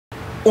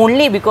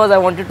only because I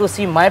wanted to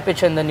see my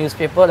picture in the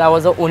newspaper. That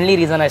was the only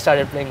reason I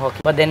started playing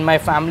hockey. But then my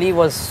family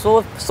was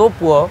so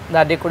poor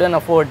that they couldn't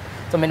afford.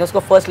 तो मैंने उसको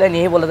first line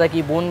यही बोला था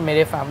कि bone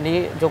मेरे family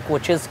जो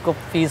coaches को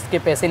फीस के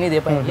पैसे नहीं दे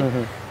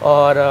पाएंगे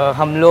और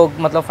हम लोग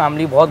मतलब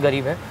फैमिली बहुत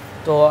गरीब है,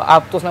 तो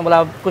आप तो उसने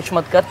बोला कुछ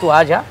मत कर, तू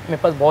आ जा,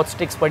 मेरे पास बहुत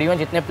स्टिक्स पड़ी हुई हैं,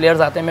 जितने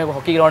प्लेयर्स आते हैं मैं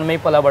हॉकी ग्राउंड में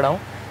ही पला बड़ा हूँ,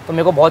 तो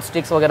मेरे को बहुत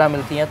स्टिक्स वगैरह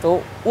मिलती हैं।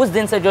 तो उस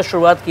दिन से जो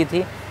शुरुआत की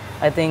थी,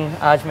 आई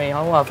थिंक आज मैं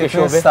यहाँ हूँ आपके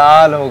शो पे।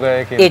 साल हो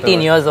गए?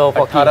 18 years of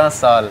hockey. 18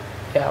 साल.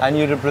 Yeah. And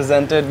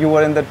you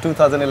were in the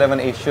 2011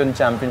 Asian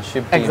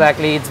Championship team.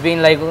 Exactly, it's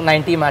been like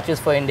 90 matches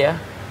for India.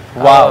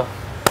 Wow.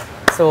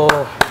 So,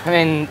 I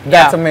mean,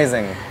 that's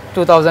amazing.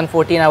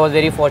 2014, I was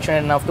very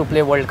fortunate enough to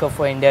play World Cup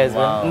for India as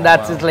well. And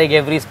that's like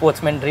every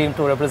sportsman dream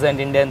to represent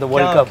India in the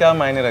World Cup. क्या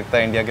मायने रखता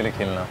है India के लिए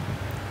खेलना?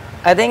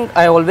 I think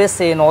I always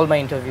say in all my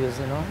interviews,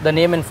 you know, the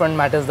name in front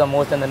matters the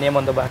most than the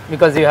name on the back,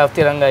 because you have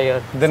Tiranga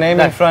here. The name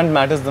in front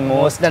matters the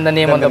most than the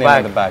name on the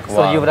back. Wow.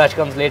 So Yuvraj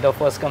comes later,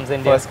 first comes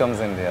India. First comes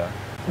India.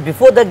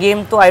 Before the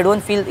game, तो I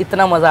don't feel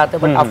इतना मजा आता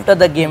है, but after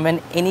the game, when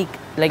any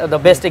like the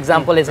best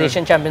example is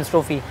Asian Champions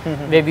Trophy,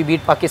 where we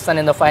beat Pakistan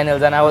in the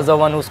finals, and I was the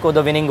one who scored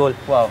the winning goal.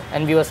 Wow!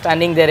 And we were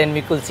standing there, and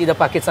we could see the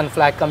Pakistan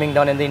flag coming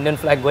down and the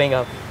Indian flag going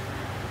up.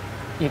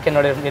 You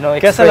cannot, you know.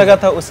 कैसा लगा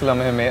था उस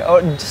लम्हे में?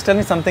 और just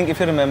tell me something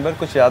if you remember,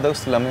 कुछ याद है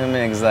उस लम्हे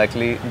में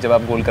exactly जब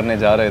आप गोल करने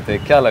जा रहे थे,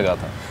 क्या लगा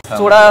था?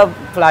 थोड़ा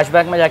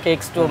फ्लैशबैक में जाके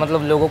एक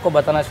मतलब लोगों को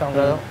बताना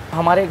चाहूँगा।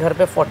 हमारे घर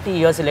पे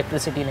 40 years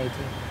इलेक्ट्रिसिटी नहीं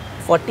थी।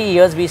 40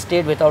 years we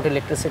stayed without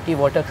electricity,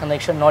 water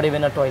connection, not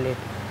even a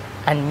toilet.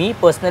 And me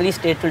personally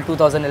stayed till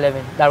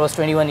 2011. That was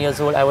 21 years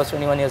old. I was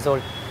 21 years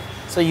old.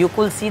 So you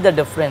could see the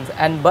difference.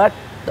 And but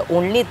the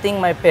only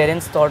thing my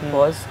parents thought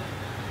was,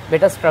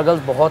 बेटा struggles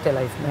बहुत है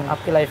life में,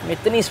 आपके life में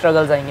इतनी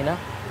struggles आएंगी ना,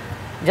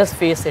 just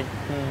face it,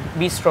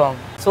 be strong.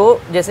 So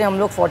जैसे हम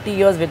लोग 40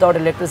 years without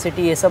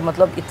electricity, ये सब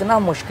मतलब इतना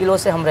मुश्किलों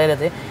से हम रह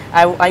रहे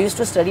थे. I used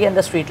to study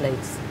under street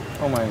lights.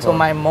 Oh my God. So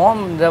my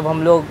mom, जब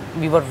हम लोग,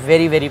 we were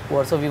very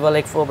poor. So we were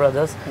like 4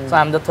 brothers. So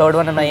I'm the third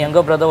one, and my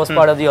younger brother was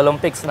part of the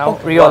Olympics now,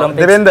 Rio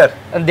Olympics.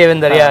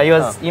 Devender,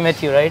 yeah, he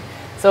met you, right?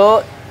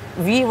 So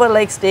we were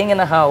like staying in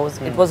a house.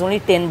 It was only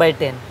 10 by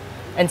 10,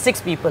 and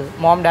 6 people,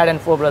 mom, dad,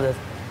 and 4 brothers.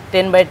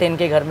 10 by 10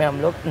 के घर में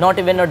हम लोग, not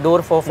even a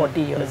door for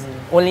 40 years,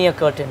 only a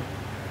curtain.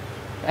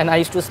 And I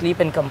used to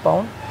sleep in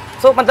compound.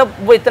 So मतलब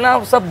वो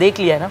इतना सब देख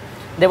लिया है ना.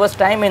 There was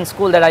time in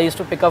school that I used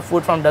to pick up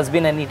food from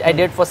dustbin and eat. I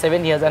did for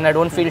 7 years, and I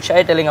don't feel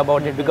shy telling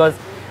about it, because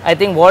I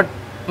think what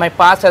my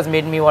past has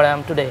made me what I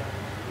am today.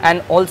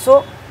 And also,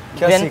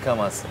 क्या सीखा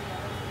वहाँ से?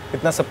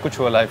 इतना सब कुछ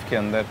हुआ life के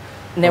अंदर.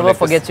 Never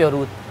forget your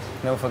roots.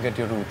 Never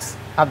forget your roots.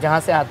 आप जहाँ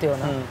से आते हो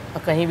ना,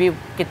 कहीं भी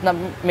कितना,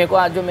 मेरे को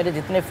आज जो मेरे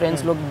जितने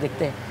फ्रेंड्स लोग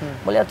दिखते हैं,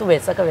 बोले यार तू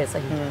वैसा का वैसा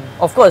ही.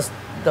 Of course,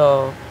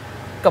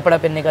 कपड़ा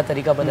पहनने का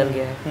तरीका बदल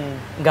गया है,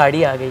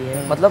 गाड़ी आ गई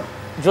है, मतलब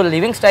जो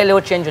लिविंग स्टाइल है वो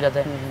चेंज हो जाता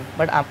है,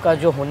 बट आपका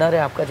जो हुनर है,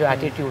 आपका जो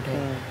एटीट्यूड है,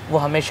 वो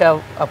हमेशा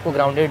आपको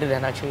ग्राउंडेड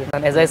रहना चाहिए.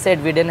 And as I said,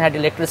 we didn't had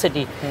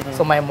electricity,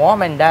 so my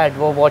mom and dad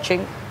वो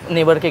वाचिंग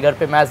नेबर के घर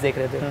पे मैच देख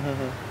रहे थे.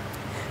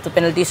 तो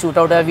पेनल्टी शूट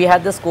आउट है. We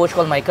had this coach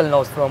called Michael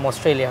NOS from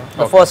Australia,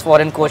 the first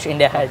foreign coach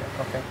India had.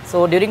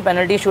 So during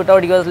penalty shoot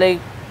out he was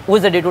like, who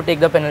is the day to take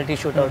the penalty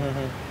shoot out.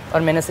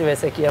 और मैंने सिर्फ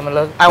वैसे किया,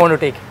 मतलब I want to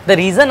take. The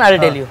reason I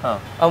will tell you,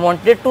 I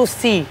wanted to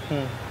C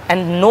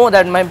and know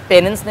that my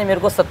parents ने मेरे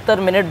को 70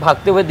 minute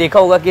भागते हुए देखा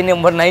होगा कि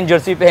नंबर 9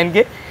 जर्सी पहन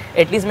के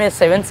एटलीस्ट मैं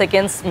 7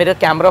 सेकेंड्स मेरा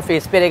कैमरा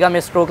फेस पे रहेगा, मैं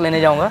स्ट्रोक लेने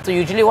जाऊंगा. तो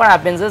usually what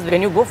happens is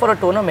when you go for a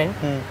tournament,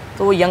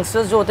 तो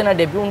यंगस्टर्स जो होते हैं ना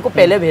डेब्यू, उनको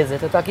पहले भेज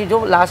देते ताकि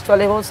जो लास्ट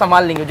वाले वो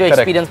संभाल लेंगे, जो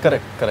experience.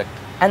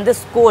 Correct. And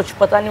this coach,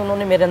 पता नहीं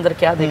उन्होंने मेरे अंदर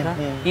क्या देखा,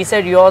 he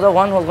said you are the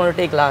one who is going to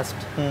take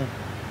last.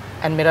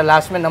 And मेरा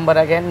लास्ट में नंबर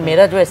आ गया. एंड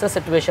मेरा जो ऐसा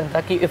सिचुएशन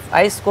था कि if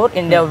I score,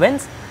 India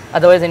wins,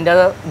 otherwise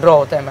India draw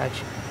होता है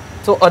match.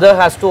 So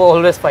other has to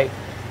always fight.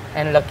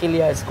 And luckily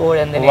I scored,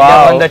 and then India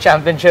won the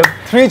championship.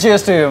 3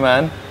 cheers to you,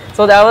 man.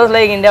 So that was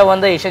like India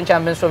won the Asian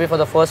Champions Trophy for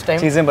the first time.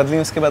 चीजें बदली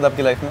उसके बाद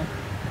आपकी life में?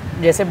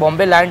 जैसे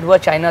Bombay land हुआ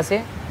China से,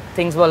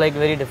 things were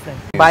like very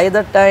different. By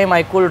the time I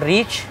could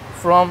reach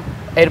from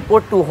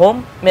airport to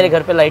home, मेरे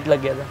घर पे लाइट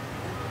लग गया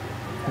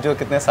था. जो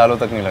कितने सालों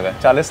तक नहीं लगा?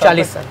 40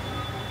 साल.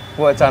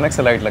 वो अचानक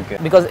से लाइट लग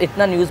गया. Because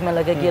इतना न्यूज़ में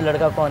लगा कि ये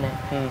लड़का कौन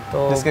है.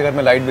 तो जिसके घर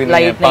में लाइट भी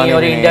नहीं है, पानी नहीं,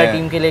 और भी इंडिया नहीं है,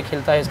 टीम के लिए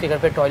खेलता है, उसके घर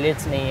पे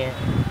टॉयलेट्स नहीं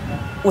है.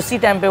 उसी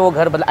टाइम पे वो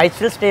घर बदला. I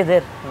still stay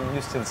there.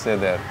 You still stay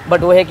there.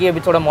 But वो है कि अभी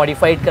थोड़ा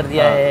मॉडिफाइड कर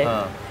दिया है.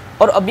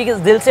 और अभी के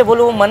दिल से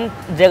बोलो, वो मन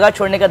जगह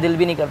छोड़ने का दिल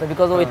भी नहीं करता,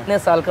 बिकॉज वो इतने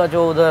साल का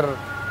जो उधर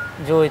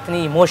जो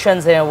इतनी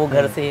इमोशंस हैं वो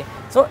घर से.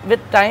 So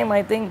with time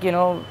I think you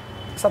know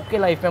सबके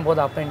लाइफ में बहुत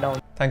up and down.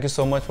 Thank you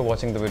so much for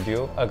watching the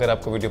video. अगर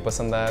आपको वीडियो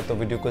पसंद आया तो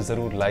वीडियो को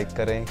ज़रूर लाइक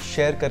करें,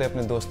 शेयर करें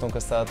अपने दोस्तों के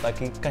साथ,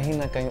 ताकि कहीं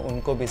ना कहीं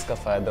उनको भी इसका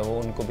फ़ायदा हो,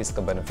 उनको भी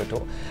इसका बेनिफिट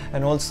हो.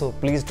 And also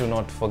please do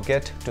not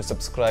forget to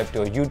subscribe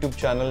to our YouTube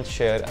channel,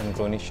 share and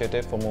grow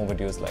initiative for more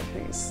videos like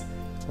these.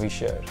 We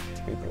share,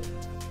 we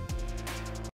grow.